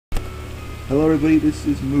Hello everybody, this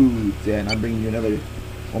is Moods, and I'm bringing you another,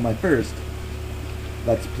 well, my first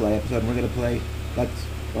Let's Play episode. We're going to play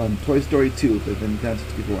Toy Story 2 for the Nintendo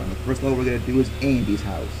 64. And the first level we're going to do is Andy's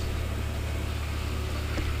house.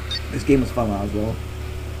 This game was fun when I was little.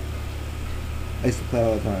 I used to play it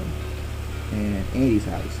all the time. And Andy's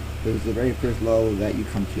house. This is the very first level that you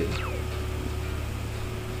come to.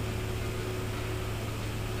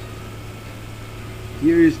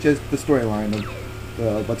 Here's just the storyline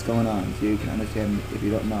of what's going on, so you can understand if you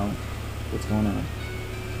don't know what's going on.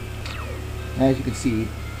 As you can see,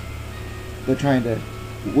 they're trying to.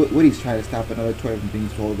 Woody's trying to stop another toy from being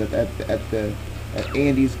sold at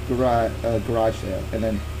Andy's garage sale, and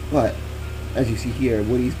then, but as you see here,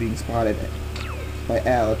 Woody's being spotted by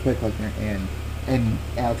Al, a toy collector, and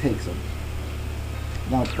Al takes him.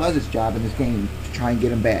 Now it's Buzz's job in this game to try and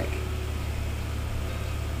get him back.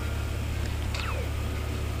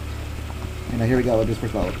 And now here we go with this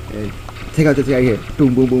first level. Okay. Take out this guy here.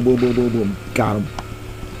 Boom, boom, boom, boom, boom, boom, boom. Got him.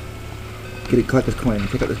 Collect this coin.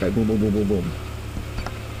 Take out this guy. Boom, boom, boom, boom, boom.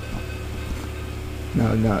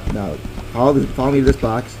 Now. Follow me to this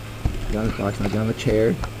box. Get on this box. Now get on the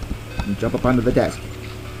chair. And jump up onto the desk.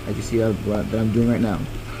 As you see that I'm doing right now.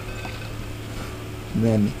 And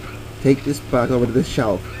then take this box over to this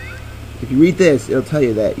shelf. If you read this, it'll tell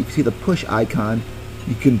you that you can see the push icon.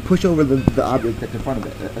 You can push over the object that's in front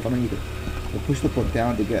of it. That's underneath it. So push the book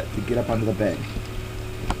down to get up onto the bed.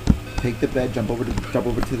 Take the bed, jump over to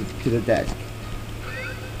the desk,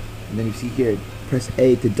 and then you see here, press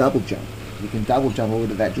A to double jump. You can double jump over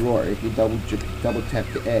to that drawer if you double tap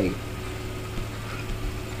the A,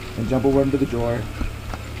 and jump over into the drawer.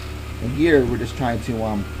 And here we're just trying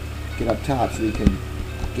to get up top so you can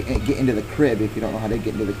get into the crib if you don't know how to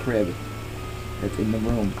get into the crib that's in the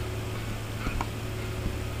room.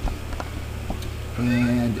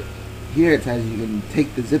 And here it says you can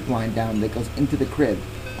take the zip line down that goes into the crib.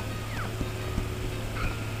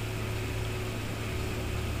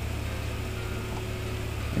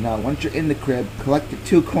 And now once you're in the crib, collect the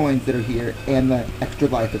 2 coins that are here and the extra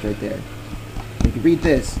life that's right there. And if you read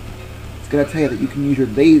this, it's going to tell you that you can use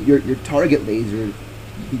your target laser. You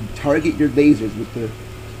can target your lasers with the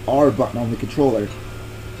R button on the controller.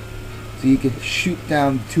 So you can shoot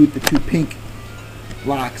down the two pink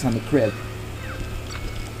blocks on the crib.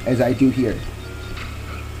 As I do here.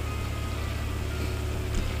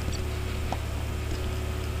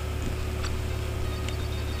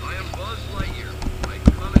 I am Buzz Lightyear. I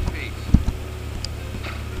come in peace.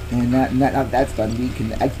 And now that's done, we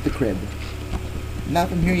can exit the crib. Now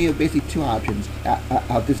from here you have basically 2 options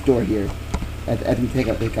out this door here. As we take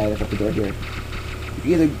out the guy that's up the door here. You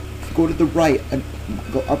can either go to the right and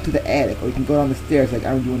go up to the attic, or you can go down the stairs like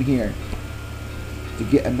I'm doing here to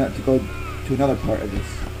go to another part of this.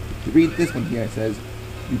 To read this one here, it says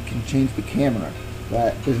you can change the camera,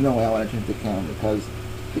 but there's no way I want to change the camera because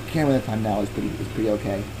the camera that's on now is pretty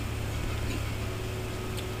okay.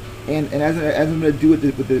 And as I'm going to do with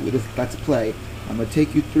this Let's Play, I'm going to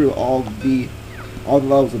take you through all the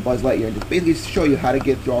levels of Buzz Lightyear and just basically show you how to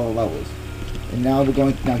get through all the levels. And now we're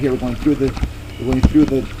going through the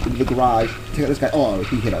garage. Take out this guy. Oh,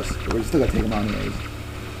 he hit us. We're still gonna take him on anyways.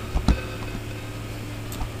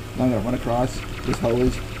 Now I'm gonna run across this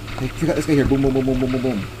hose. Take out this guy here. Boom, boom, boom, boom, boom, boom,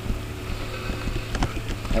 boom.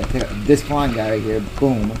 Alright, take out this flying guy right here.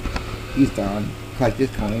 Boom. He's done. Collect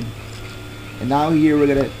this coin. And now here we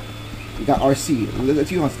got RC. Let's see what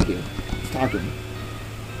he wants to do. Let's talk to him.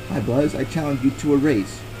 Hi Buzz, I challenge you to a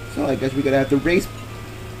race. So I guess we're gonna have to race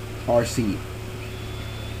RC.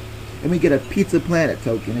 And we get a Pizza Planet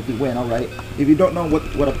token if we win, alright? If you don't know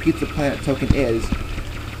what a Pizza Planet token is,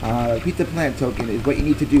 Pizza Planet token is what you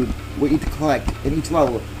need to do, what you need to collect in each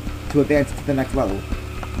level to advance to the next level.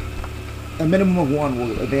 A minimum of 1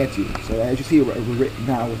 will advance you. So as you see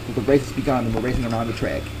now, the race has begun and we're racing around the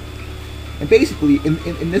track. And basically,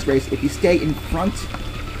 in this race, if you stay in front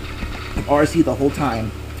of RC the whole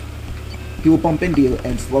time, he will bump into you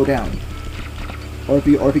and slow down. Or if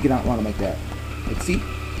you get out on him like that. Like, see?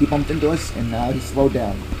 He bumped into us and now he's slowed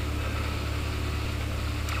down.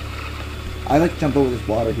 I like to jump over this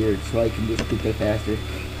water here so I can do something a bit faster.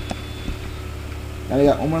 Now we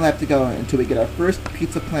got 1 more lap to go until we get our first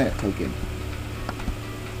Pizza Planet token.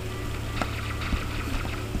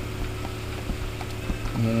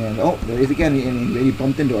 And oh, there he is again, and he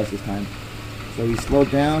bumped into us this time. So we slowed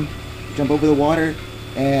down, jump over the water,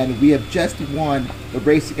 and we have just won the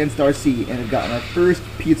race against RC and have gotten our first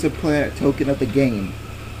Pizza Planet token of the game.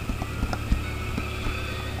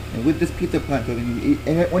 And with this Pizza Planet token,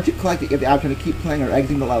 and once you collect it, you have the option to keep playing or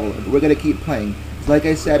exiting the level. We're going to keep playing. So like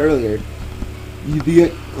I said earlier, you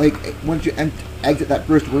get, like, once you exit that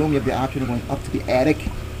first room, you have the option of going up to the attic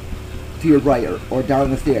to your right, or down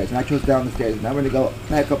the stairs. And I chose down the stairs. And I'm going to go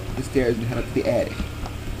back up the stairs and head up to the attic.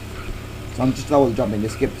 So I'm just always jumping to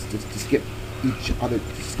skip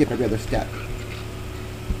every other step.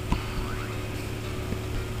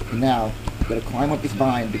 And now, you gotta climb up this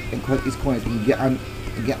vine and collect these coins and get on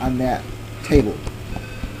that table.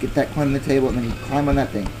 Get that coin on the table, and then you climb on that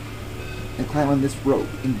thing. And climb on this rope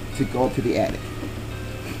to go up to the attic.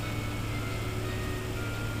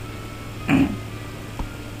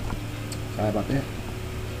 Sorry about that.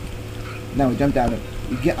 Now we jump down and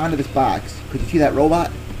we get onto this box. Because you see that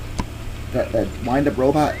robot? That wind-up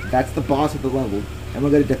robot? That's the boss of the level. And we're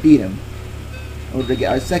going to defeat him in order to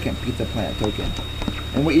get our second Pizza Planet token.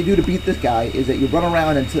 And what you do to beat this guy is that you run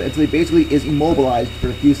around until he basically is immobilized for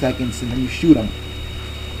a few seconds, and then you shoot him.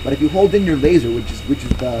 But if you hold in your laser, which is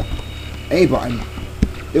the A button,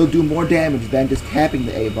 it'll do more damage than just tapping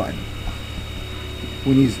the A button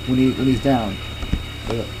when he's down.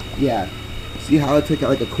 So, yeah, see how I took out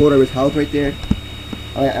like a quarter of his health right there?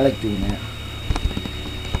 I like doing that.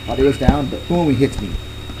 Thought he was down, but boom, he hits me.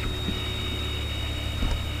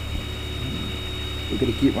 We're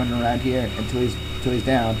gonna keep running around here until he's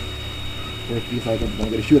down for a few seconds. Then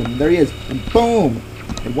we're gonna shoot him, and there he is, and boom!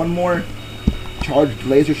 And one more charged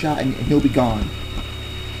laser shot, and he'll be gone.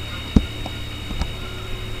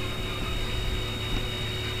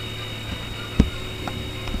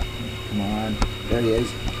 Come on, there he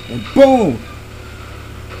is, and boom!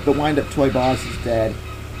 The wind-up toy boss is dead,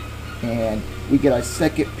 and we get our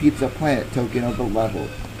second Pizza Planet token of the level.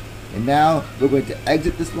 And now we're going to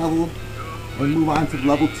exit this level and move on to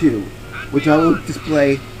level 2, which I will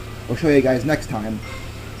display or show you guys next time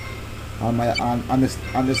on this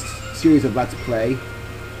series of Let's Play.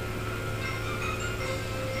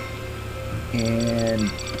 And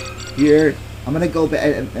here I'm gonna go back.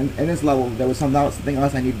 In this level, there was something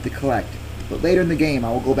else I needed to collect, but later in the game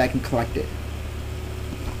I will go back and collect it.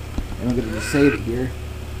 And I'm gonna just save it here,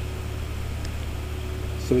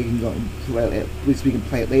 so we can go and play it. At least we can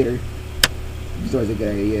play it later. It's always a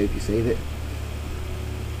good idea if you save it.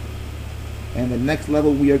 And the next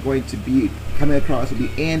level we are going to be coming across will be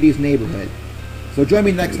Andy's Neighborhood. So join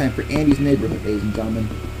me next time for Andy's Neighborhood, ladies and gentlemen.